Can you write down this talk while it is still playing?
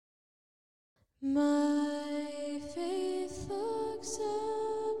My faith looks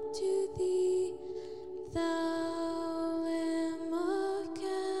up to thee, thou Lamb of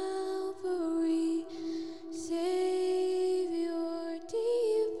Calvary, Savior divine.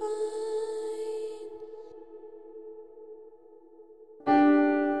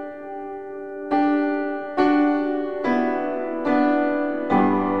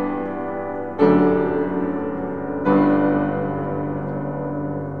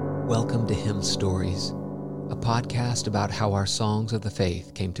 Welcome to Hymn Stories, a podcast about how our songs of the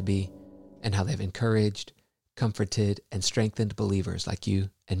faith came to be and how they've encouraged, comforted, and strengthened believers like you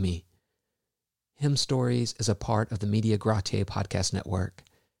and me. Hymn Stories is a part of the Media Gratiae podcast network.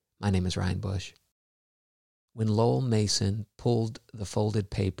 My name is Ryan Bush. When Lowell Mason pulled the folded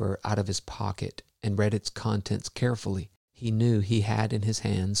paper out of his pocket and read its contents carefully, he knew he had in his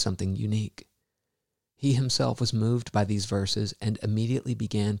hands something unique. He himself was moved by these verses and immediately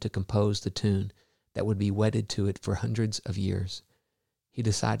began to compose the tune that would be wedded to it for hundreds of years. He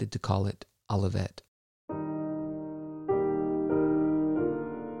decided to call it Olivet.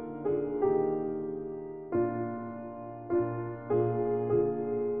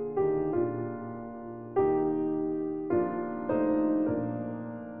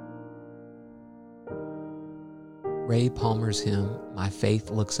 Ray Palmer's hymn, My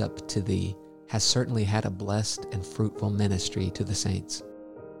Faith Looks Up to Thee, has certainly had a blessed and fruitful ministry to the saints.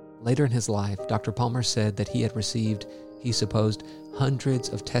 Later in his life, Dr. Palmer said that he had received, he supposed, hundreds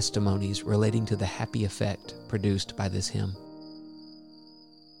of testimonies relating to the happy effect produced by this hymn.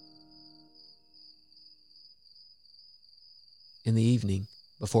 In the evening,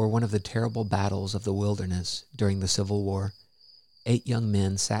 before one of the terrible battles of the wilderness during the Civil War, 8 young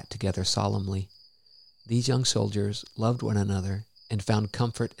men sat together solemnly. These young soldiers loved one another and found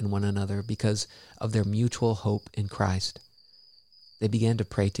comfort in one another because of their mutual hope in Christ. They began to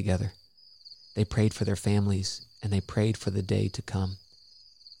pray together. They prayed for their families, and they prayed for the day to come.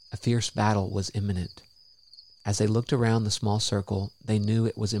 A fierce battle was imminent. As they looked around the small circle, they knew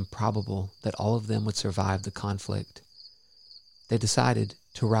it was improbable that all of them would survive the conflict. They decided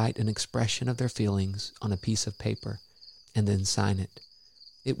to write an expression of their feelings on a piece of paper and then sign it.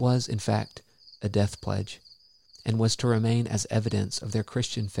 It was, in fact, a death pledge, and was to remain as evidence of their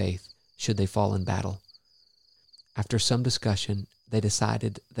Christian faith should they fall in battle. After some discussion, they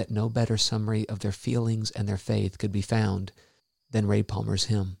decided that no better summary of their feelings and their faith could be found than Ray Palmer's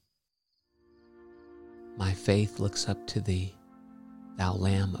hymn. My faith looks up to thee, thou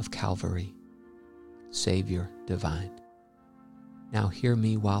Lamb of Calvary, Savior divine. Now hear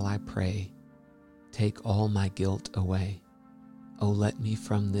me while I pray, take all my guilt away. O let me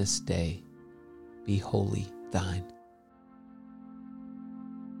from this day be wholly thine.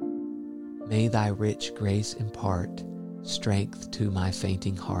 May thy rich grace impart strength to my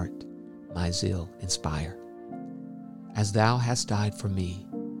fainting heart, my zeal inspire. As thou hast died for me,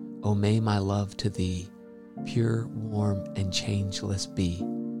 O may my love to thee pure, warm, and changeless be,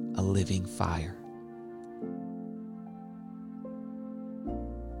 a living fire.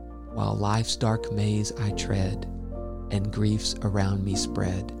 While life's dark maze I tread, and griefs around me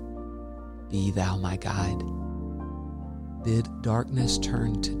spread, be thou my guide. Bid darkness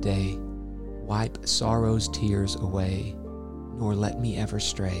turn to day, wipe sorrow's tears away, nor let me ever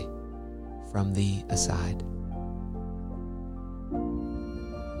stray from thee aside.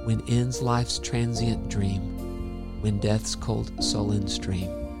 When ends life's transient dream, when death's cold sullen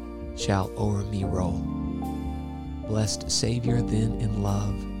stream shall o'er me roll, blessed Savior then in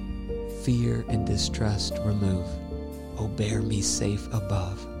love, fear and distrust remove, O bear me safe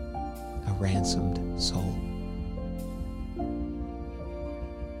above, a ransomed soul.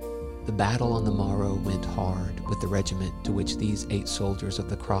 The battle on the morrow went hard with the regiment to which these 8 soldiers of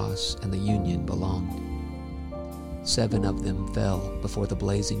the cross and the Union belonged. 7 of them fell before the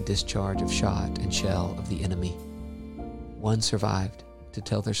blazing discharge of shot and shell of the enemy. 1 survived to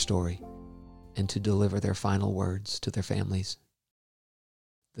tell their story and to deliver their final words to their families.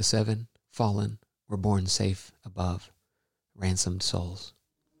 The 7 fallen were born safe above, ransomed souls.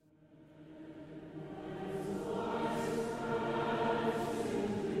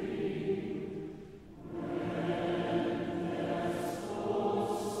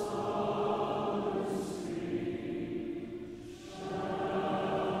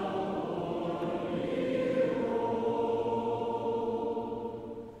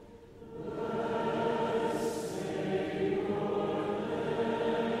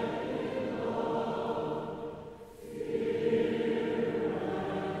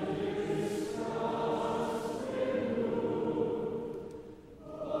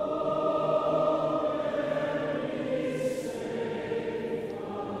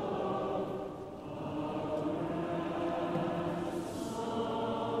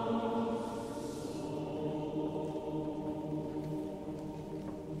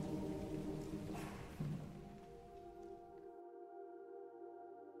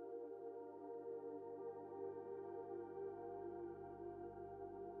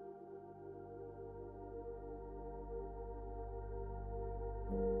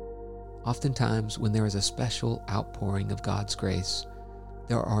 Oftentimes, when there is a special outpouring of God's grace,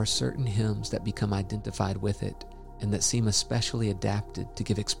 there are certain hymns that become identified with it and that seem especially adapted to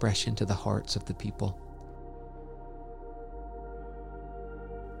give expression to the hearts of the people.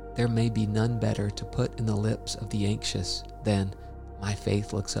 There may be none better to put in the lips of the anxious than "My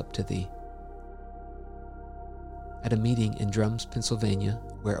faith looks up to thee." At a meeting in Drums, Pennsylvania,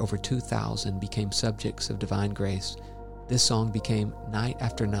 where over 2,000 became subjects of divine grace, this song became night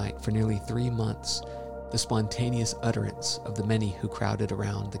after night for nearly 3 months, the spontaneous utterance of the many who crowded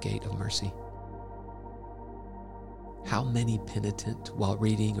around the gate of mercy. How many penitent, while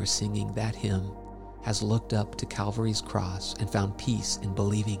reading or singing that hymn, has looked up to Calvary's cross and found peace in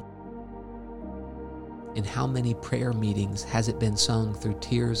believing? In how many prayer meetings has it been sung through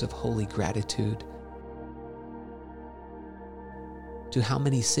tears of holy gratitude? To how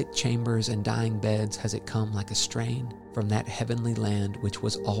many sick chambers and dying beds has it come like a strain from that heavenly land which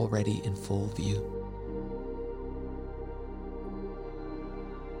was already in full view?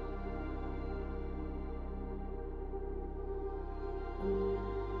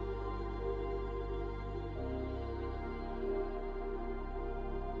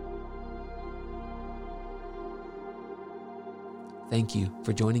 Thank you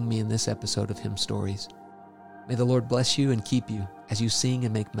for joining me in this episode of Hymn Stories. May the Lord bless you and keep you as you sing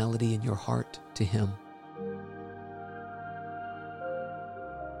and make melody in your heart to Him.